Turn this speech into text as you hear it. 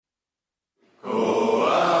כה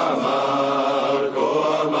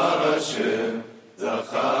אמר השם,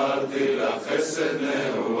 זכרתי לך חסד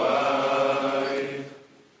נעורייך,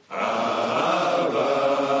 אהבת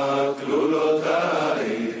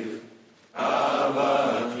כלולותייך,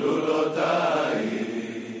 אהבת כלולותייך.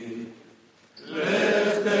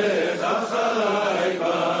 לכתך אחריי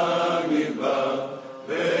במדבר,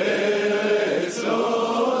 בארץ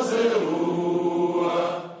לא זרוע.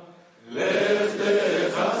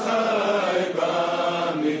 לכתך אחריי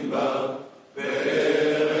במדבר,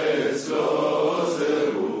 בארץ לא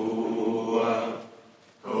זרוע.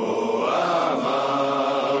 כה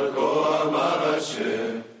אמר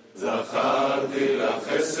השם, זכרתי לך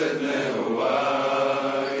חסד נעורייך,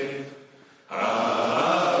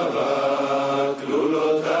 אהבת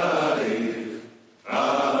כלולותייך,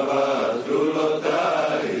 אהבת כלולותייך.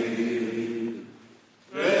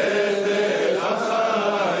 לכתך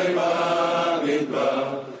אחריי במדבר,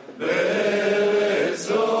 בארץ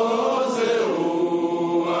לא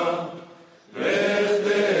זרוע.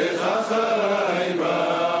 לכתך אחריי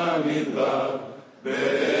במדבר,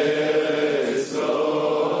 בארץ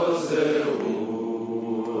לא זרוע.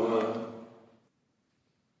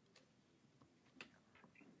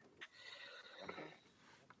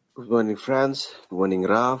 Good morning, friends. Good morning,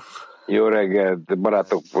 Raf. Jó reggelt,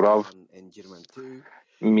 barátok, Rav! And German 2.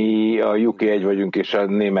 Mi a UK 1 vagyunk, és a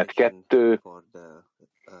német 2. For the,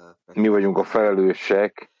 Mi vagyunk a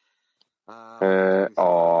felelősek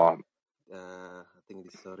a I think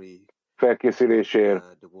this story,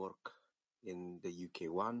 felkészülésért. the work in the UK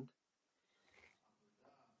 1.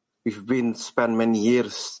 We've been spent many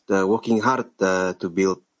years working hard to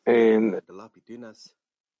build Én the love between us.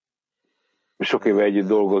 sok éve együtt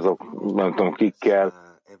dolgozok, nem tudom kikkel,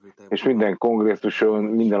 Every time és minden kongresszuson,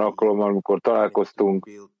 minden alkalommal, amikor találkoztunk,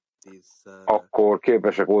 build this akkor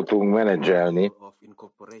képesek voltunk menedzselni of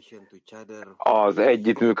incorporation to each other. az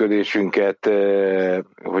együttműködésünket,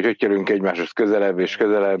 hogy kerülünk egymáshoz közelebb és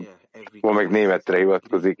közelebb. Yeah, every Ma meg németre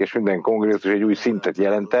hivatkozik, és minden kongresszus egy új szintet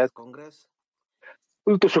jelentett. Congress.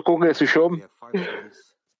 Az utolsó kongresszusom We have 5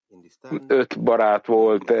 friends in this town. 5 barát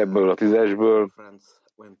volt ebből a 10-esből, Friends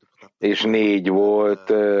went to Budapest, és 4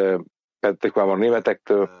 volt pettek már a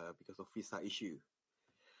németektől. because of visa issue.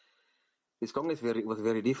 This congress was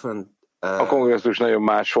very different. A kongresszus nagyon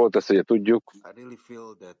más volt, ezt ugye tudjuk. I really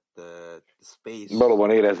feel that the space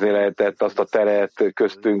Valóban érezni lehetett azt a teret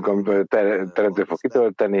köztünk, amit teremtő fog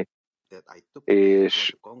kitölteni, that I took és,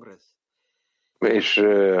 to Congress, és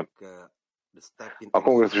the step in a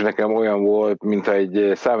kongresszus nekem olyan volt, mintha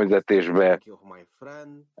egy számüzetésbe of my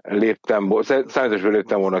friend, léptem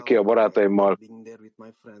volna ki a barátaimmal. being there with my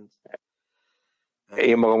friends.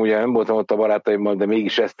 Én magam ugye nem voltam ott a barátaimmal, de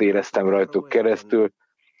mégis ezt éreztem rajtuk keresztül,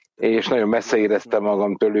 és nagyon messze éreztem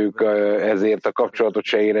magam tőlük, ezért a kapcsolatot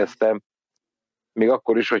se éreztem. Még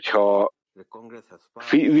akkor is, hogyha The Congress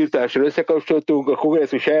has virtuálisan összekapcsoltunk, a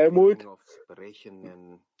kongresszus elmúlt, of separation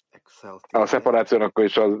and excel a szeparációnak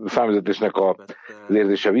és a számüzetésnek az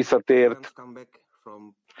érzése visszatért. friends come back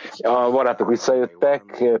from A barátok visszajöttek,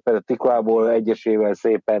 például Tikvából egyesével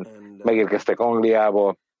szépen and megérkeztek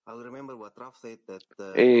Angliába, I'll remember what Raf said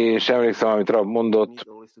that és emlékszem, amit Rab mondott, need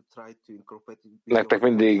always to try to incorporate with nektek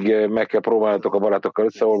your mindig meg kell próbálnatok a barátokkal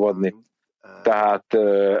összeolvadni. Tehát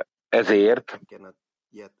ezért I cannot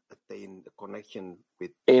yet attain the connection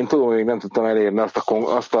with én tudom, hogy nem tudtam elérni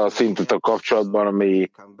azt a szintet a kapcsolatban, ami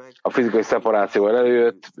come back a fizikai szeparációval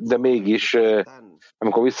előjött, de mégis,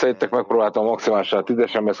 amikor visszajöttek, megpróbáltam maximálisan a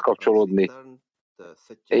 10-esemhez kapcsolódni,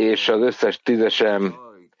 és az összes 10-esem,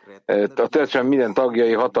 a 10-esem minden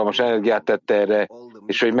tagjai hatalmas energiát tett erre,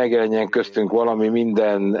 és hogy megjelenjen köztünk valami,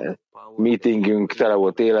 minden meetingünk tele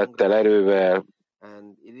volt élettel, erővel,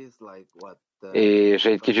 és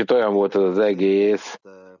egy kicsit olyan volt az egész,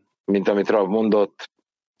 mint amit Rav mondott,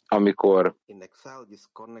 amikor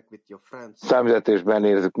számüzetésben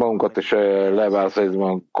érzük magunkat, és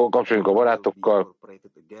leválaszoljuk, kapcsoljuk a barátokkal,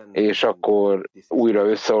 és akkor újra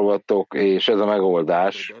összeolvatok, és ez a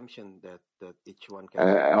megoldás,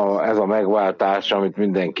 ez a megváltás, amit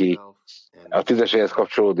mindenki a 10-eséhez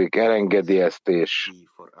kapcsolódik, elengedi ezt,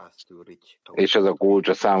 és ez a kulcs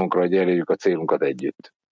a számunkra, hogy elérjük a célunkat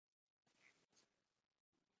együtt.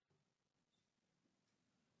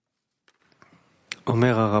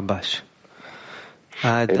 אומר הרבש,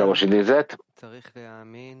 Egy ramos idézet. צריך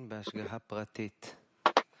להאמין בהשגחה פרטית,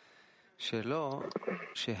 שלא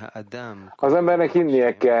שהאדם, Az embernek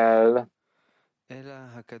hinnie kell אלא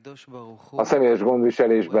הקדוש ברוך a הוא személyes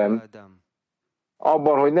gondviselésben, האדם.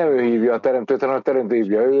 abban, hogy nem ő hívja a teremtőt, hanem a teremtő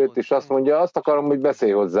hívja őt, és azt mondja, azt akarom, hogy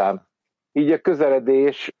beszélj hozzám. Így a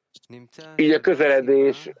közeledés נמצא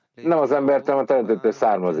nem az embertől, hanem a teremtőtől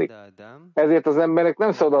származik. Ezért az emberek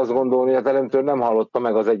nem szabad azt gondolni, hogy a teremtő nem hallotta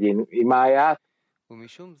meg az egyén imáját,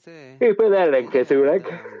 éppen ellenkezőleg.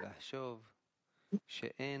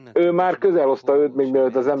 Ő már közel hozta őt, még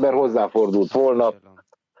mielőtt az ember hozzáfordult volna.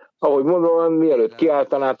 Ahogy mondom, mielőtt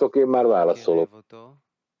kiáltanátok, én már válaszolok.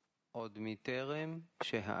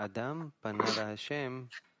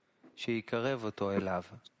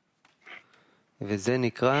 וזה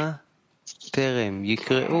נקרא טרם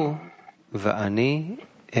יקראו ואני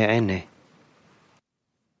אענה.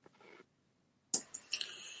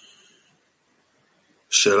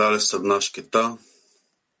 שאלה לסדנה שקטה.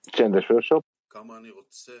 Csendes workshop. כמה אני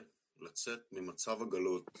רוצה לצאת ממצב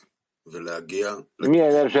הגלות ולהגיע...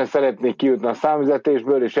 Milyen erősen szeretnék kijutni a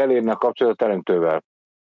számüzetésből és elérni a kapcsolatot a teremtővel?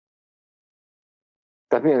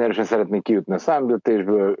 Tehát milyen erősen szeretnék kijutni a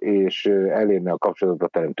számüzetésből és elérni a kapcsolatot a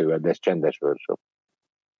teremtővel, de ez csendes workshop.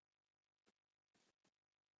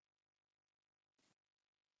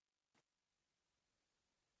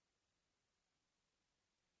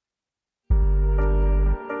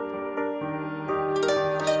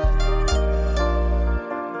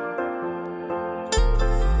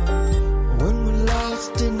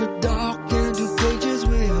 In the dark and two pages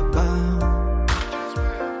we are bound,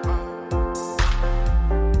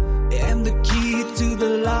 and the key to the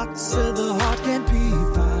lock so the heart can't be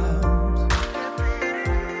found.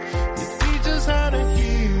 You teach us how to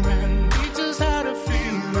hear and teach us how to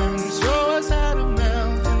feel and show us how to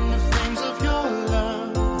melt in the flames of your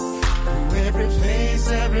love. Through every face,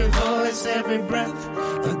 every voice, every breath,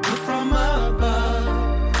 a gift from above.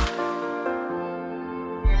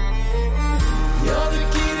 You're the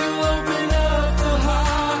key to open up the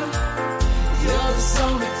heart. You're the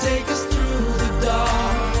song to take us through the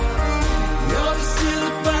dark. You're the seal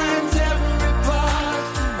that binds every part.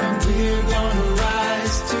 And we're gonna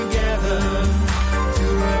rise together to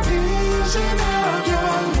a vision of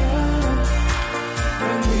your love.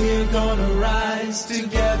 And we're gonna rise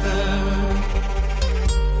together.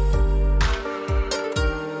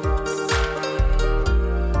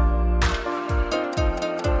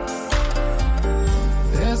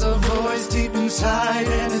 There's a voice deep inside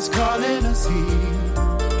and it's calling us here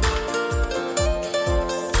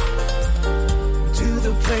to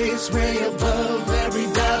the place way above every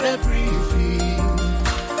doubt, every fear.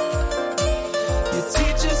 You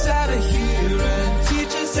teach us how to hear and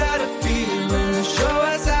teach us how to feel and show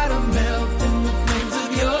us how to melt in the flames of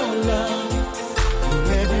your love. Through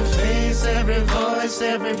every face, every voice,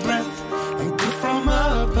 every breath, a gift from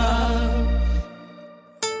above.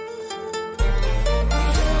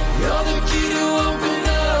 You're the key to open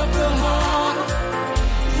up the heart.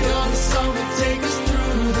 You're the song that takes us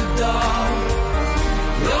through the dark.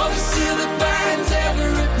 You're the seal that binds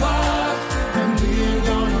every part. And we're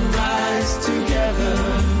gonna rise together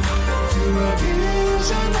to a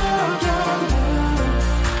vision of your love.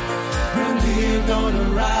 And we're gonna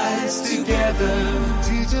rise together.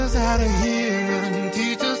 Teach us how to hear and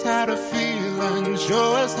teach us how to feel and show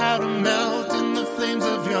us how to melt in the flames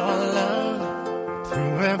of your love.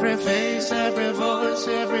 Through every face, every voice,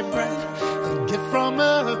 every breath, a gift from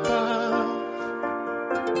above.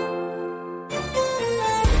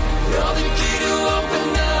 You're the key to open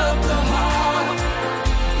up the heart.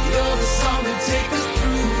 You're the song that takes us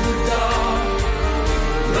through the dark.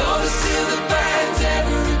 You're the seal that binds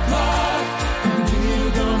every part. And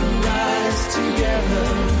we're gonna rise together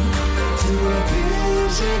to a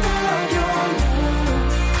vision of your love.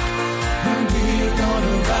 And we're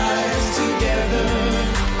gonna rise together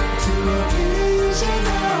to a vision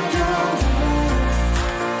of your love.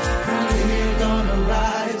 And we're gonna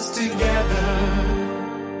rise together.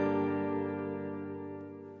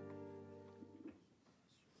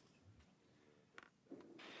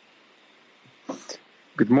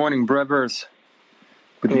 Good morning, brothers.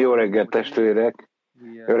 Jó reggelt, testvérek!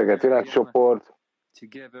 Jó reggelt, világcsoport!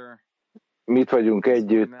 Mit vagyunk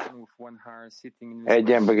együtt?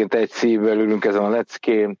 Egy emberként egy szívvel ülünk ezen a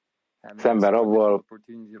leckén, szemben avval,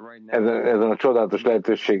 ezen a csodálatos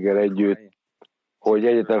lehetőséggel együtt, hogy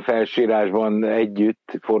egyetlen felsírásban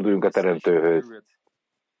együtt forduljunk a Teremtőhöz.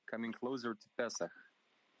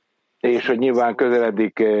 És hogy nyilván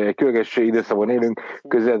közeledik, különleges időszakban élünk,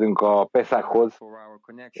 közeledünk a Peszachhoz,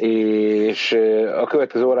 és a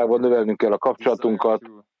következő órákban növelnünk kell a kapcsolatunkat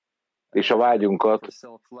és a vágyunkat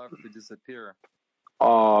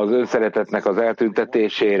az önszeretetnek az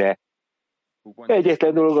eltüntetésére.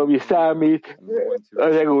 Egyetlen dolog, ami számít,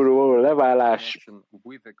 az egóról való leválás,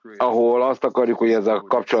 ahol azt akarjuk, hogy ez a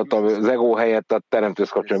kapcsolat az egó helyett a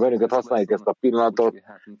teremtőhöz kapcsolatban bennünket, használjuk ezt a pillanatot,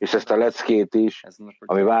 és ezt a leckét is,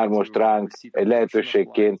 ami vár most ránk egy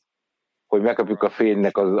lehetőségként, hogy megkapjuk a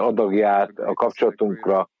fénynek az adagját a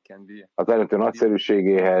kapcsolatunkra, a teremtő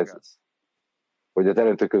nagyszerűségéhez, hogy a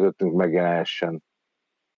teremtő közöttünk megjelenhessen.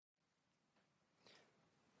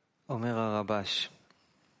 אומר הרבש,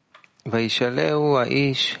 וישאלהו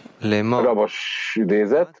האיש לאמור, Rabas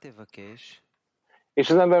idézet, מה תבקש? és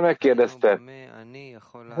az ember megkérdezte, במה אני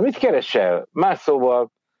יכול mit keresel? Más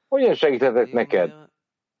szóval, hogyan segíthetek neked?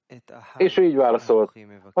 את És ő így válaszolt,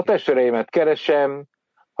 a testvéreimet keresem,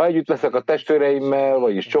 ha együtt leszek a testvéreimmel,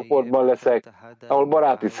 vagyis csoportban leszek, ahol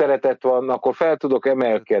baráti szeretet van, akkor fel tudok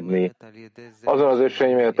emelkedni azon az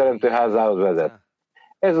ösvény, mely a teremtő házához vezet.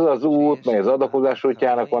 Ez az az út, mely az adakozás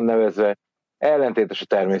útjának van nevezve, ellentétes a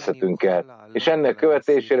természetünkkel, és ennek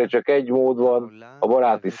követésére csak egy mód van, a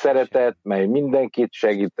baráti szeretet, mely mindenkit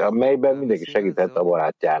segít, melyben mindenki segíthet a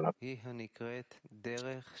barátjának.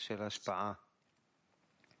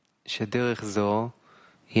 שדרך זו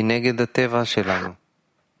היא נגד הטבע שלנו.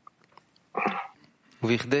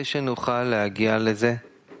 ובכדי שנוכל להגיע לזה,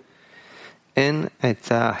 אין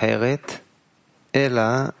עצה אחרת, אלא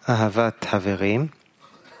אהבת חברים,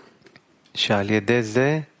 שעל ידי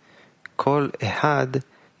זה כל אחד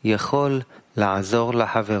יכול לעזור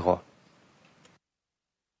לחברו.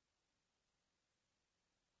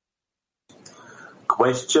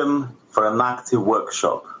 Question for an active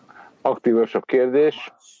workshop. Aktív workshop kérdés.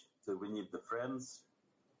 Do we need the friends?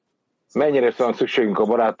 Mennyire van szükségünk a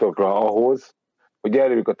barátokra ahhoz, hogy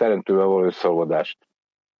elérjük a teremtővel való összeolvadást?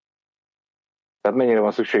 Tehát mennyire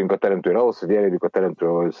van szükségünk a teremtőre ahhoz, hogy elérjük a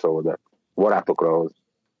teremtővel való összeolvadást? Barátokra ahhoz.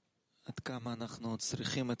 עד כמה אנחנו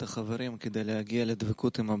צריכים את החברים כדי להגיע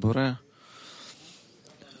לדבקות עם הבורא?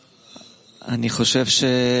 אני חושב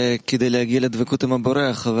שכדי להגיע לדבקות עם הבורא,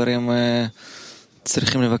 החברים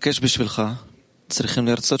צריכים לבקש בשבילך, צריכים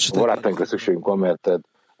לרצות שאתה... Barátainkra szükségünk van, mert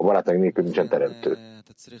a barátaink nélkül nincsen teremtő.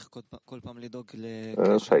 אתה צריך כל פעם לדאוג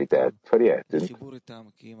לחיבור איתם,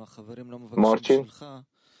 כי אם החברים לא מבקשים בשבילך,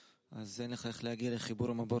 אז אין לך איך להגיע לחיבור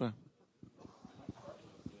עם הבורא.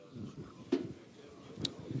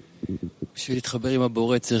 בשביל להתחבר עם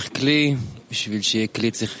הבורא צריך כלי, בשביל שיהיה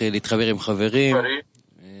כלי צריך להתחבר עם חברים.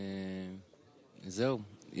 זהו,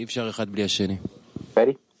 אי אפשר אחד בלי השני.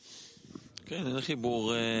 פרי? כן, אין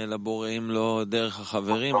חיבור לבורא אם לא דרך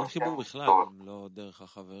החברים, אין חיבור בכלל אם לא דרך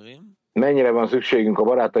החברים. Mennyire van szükségünk a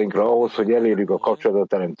barátainkra ahhoz, hogy elérjük a kapcsolatot a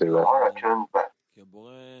teremtővel? כי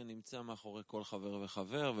הבורא נמצא מאחורי כל חבר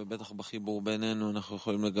וחבר, ובטח בחיבור בינינו אנחנו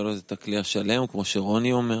יכולים לגלות את הכלי השלם, כמו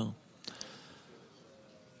שרוני אומר.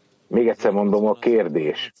 Még egyszer mondom a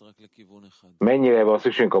kérdés. Mennyire van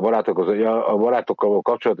szükségünk a barátokhoz, hogy a barátokkal való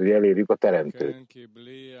kapcsolat, hogy elérjük a teremtőt?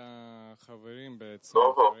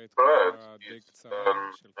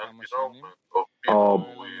 A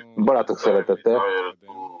barátok szeretete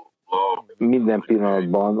minden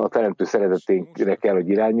pillanatban a teremtő szereteténkre kell, hogy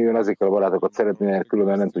irányuljon, azért kell a barátokat szeretni, mert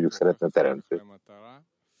különben nem tudjuk szeretni a teremtőt.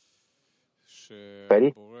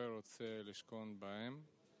 Feri?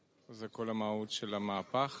 זה כל המהות של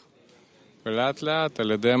המהפך, ולאט לאט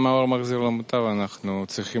על ידי המאור מחזיר למוטב אנחנו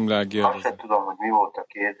צריכים להגיע לזה.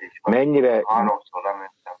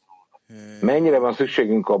 Mennyire van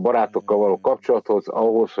szükségünk a barátokkal való kapcsolathoz,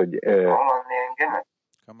 ahhoz, hogy...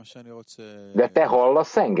 De te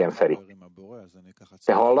hallasz engem, Feri?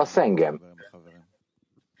 Te hallasz engem?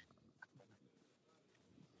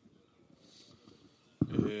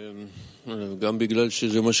 גם בגלל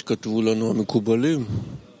שזה מה שכתבו לנו המקובלים,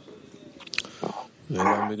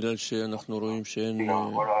 וגם בגלל שאנחנו רואים שאין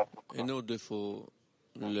עוד איפה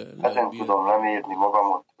להביע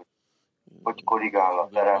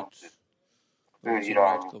רוצים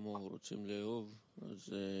להיות כמוהו, רוצים לאהוב,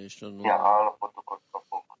 אז יש לנו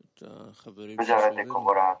את החברים ששומרים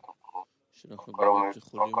שאנחנו באמת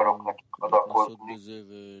יכולים לעשות בזה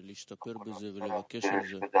ולהשתפר בזה ולבקש על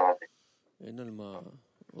זה. אין על מה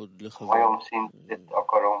עוד לכוון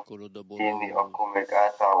כל עוד הבורא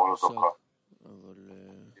מושג, אבל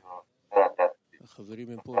החברים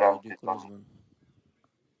הם פה לידי כל הזמן.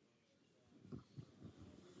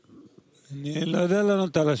 אני לא יודע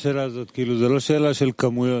לענות על השאלה הזאת, כאילו זה לא שאלה של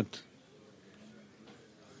כמויות.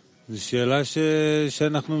 זו שאלה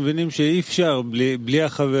שאנחנו מבינים שאי אפשר בלי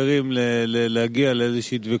החברים להגיע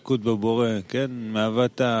לאיזושהי דבקות בבורא, כן?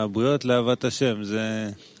 מאהבת הבריות לאהבת השם,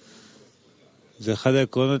 זה אחד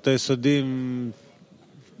העקרונות היסודיים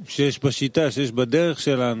שיש בשיטה, שיש בדרך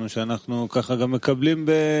שלנו, שאנחנו ככה גם מקבלים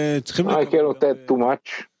צריכים לקבל. too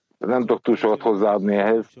much. Nem tudok túl sokat hozzáadni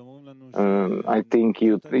ehhez. I think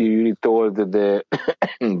you told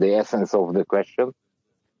the essence of the question.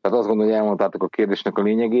 Tehát azt gondolom, hogy elmondtátok a kérdésnek a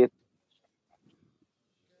lényegét.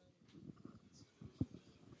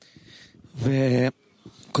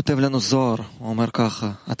 וכותב לנו זוהר, הוא אומר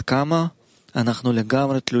ככה, עד כמה אנחנו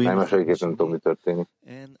לגמרי תלויים. Nem segített, nem tudom, mi történik.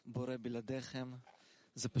 אין בורא בלעדיכם.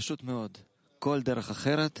 זה פשוט מאוד. כל דרך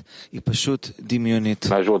אחרת היא פשוט דמיונית.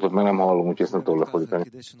 Már Zsoltot meg nem hallom, úgyhogy ezt nem tudom lefordítani.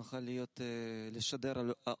 כדי שנוכל לשדר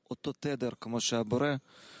על אותו תדר כמו שהבורא,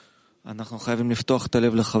 אנחנו חייבים לפתוח את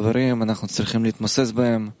הלב לחברים, אנחנו צריכים להתמוסס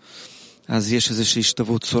בהם. אז יש איזושהי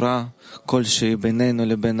השתוות צורה כלשהי בינינו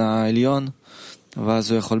לבין העליון,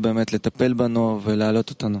 ואז הוא יכול באמת לטפל בנו ולהעלות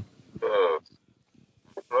אותנו.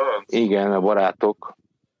 Igen, a barátok.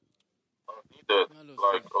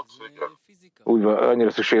 Úgy van,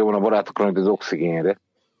 annyira szüksége van a barátokra, mint az oxigénre.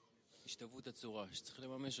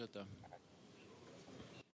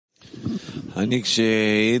 אני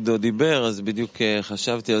כשעידו דיבר, אז בדיוק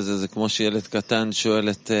חשבתי על זה, זה כמו שילד קטן שואל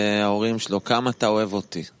את ההורים שלו, כמה אתה אוהב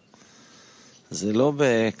אותי? זה לא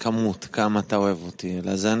בכמות כמה אתה אוהב אותי,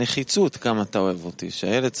 אלא זה הנחיצות כמה אתה אוהב אותי,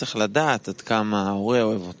 שהילד צריך לדעת עד כמה ההורה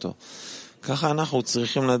אוהב אותו. ככה אנחנו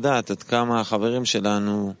צריכים לדעת עד כמה החברים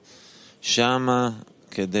שלנו שמה,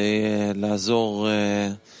 כדי לעזור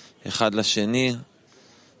אחד לשני,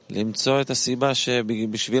 למצוא את הסיבה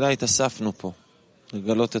שבשבילה התאספנו פה,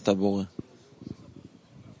 לגלות את הבורא.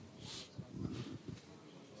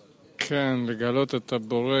 כן, לגלות את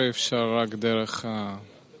הבורא אפשר רק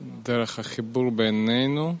דרך החיבור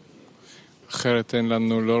בינינו, אחרת אין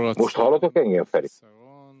לנו לא רצון. Most hallatok engem, Feri?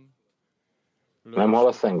 Nem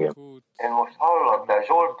hallasz engem? Én most hallak, de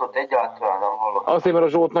Zsoltot egyáltalán nem hallok. Azért, mert a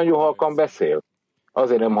Zsolt nagyon halkan beszél.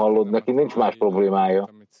 Azért nem hallod, neki nincs más problémája.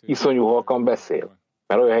 Iszonyú halkan beszél.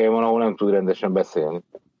 Mert olyan helyen van, ahol nem tud rendesen beszélni.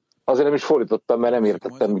 Azért nem is fordítottam, mert nem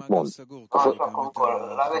értettem, mit mond. Csak amikor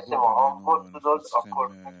leveszem a hangot, tudod,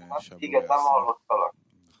 akkor téged nem hallottalak.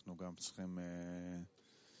 אנחנו גם צריכים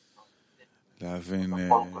להבין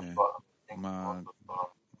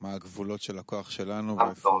מה הגבולות של הכוח שלנו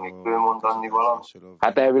ואיפה שלו.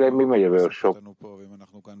 Hát elvileg mi megy a workshop. ואם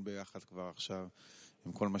אנחנו כאן ביחד כבר עכשיו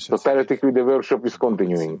עם כל מה So theoretically the workshop is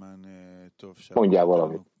continuing. mondjál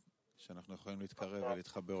valamit. שאנחנו יכולים להתקרב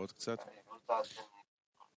ולהתחבר עוד קצת.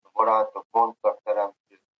 Barátok mondtak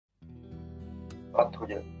teremtő. Hát,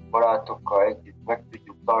 hogy barátokkal együtt meg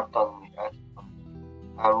tudjuk tartani ezt,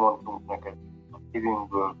 elmondtunk neked a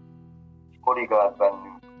szívünkből, és korrigált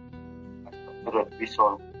bennünk ezt a törött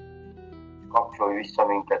viszont, és kapcsolj vissza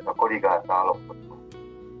minket a korrigált állapotban.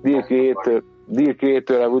 Dear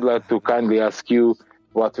Creator, I would like to kindly ask you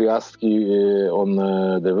what we asked you on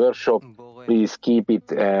the workshop. Please keep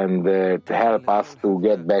it and help us to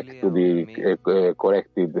get back to the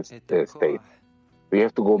corrected state. We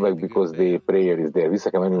have to go back because the prayer is there. Vissza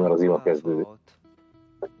kell menni, mert az ima kezdődik.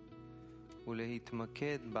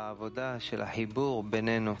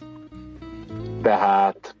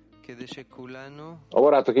 Tehát a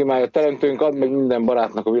barátok imája teremtőnk ad meg minden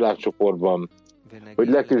barátnak a világcsoportban, hogy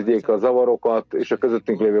leküzdjék a zavarokat, és a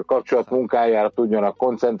közöttünk lévő kapcsolat munkájára tudjanak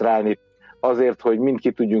koncentrálni, azért, hogy mind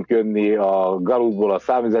ki tudjunk jönni a galutból, a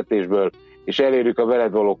számüzetésből, és elérjük a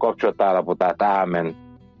veled való kapcsolatállapotát. Ámen.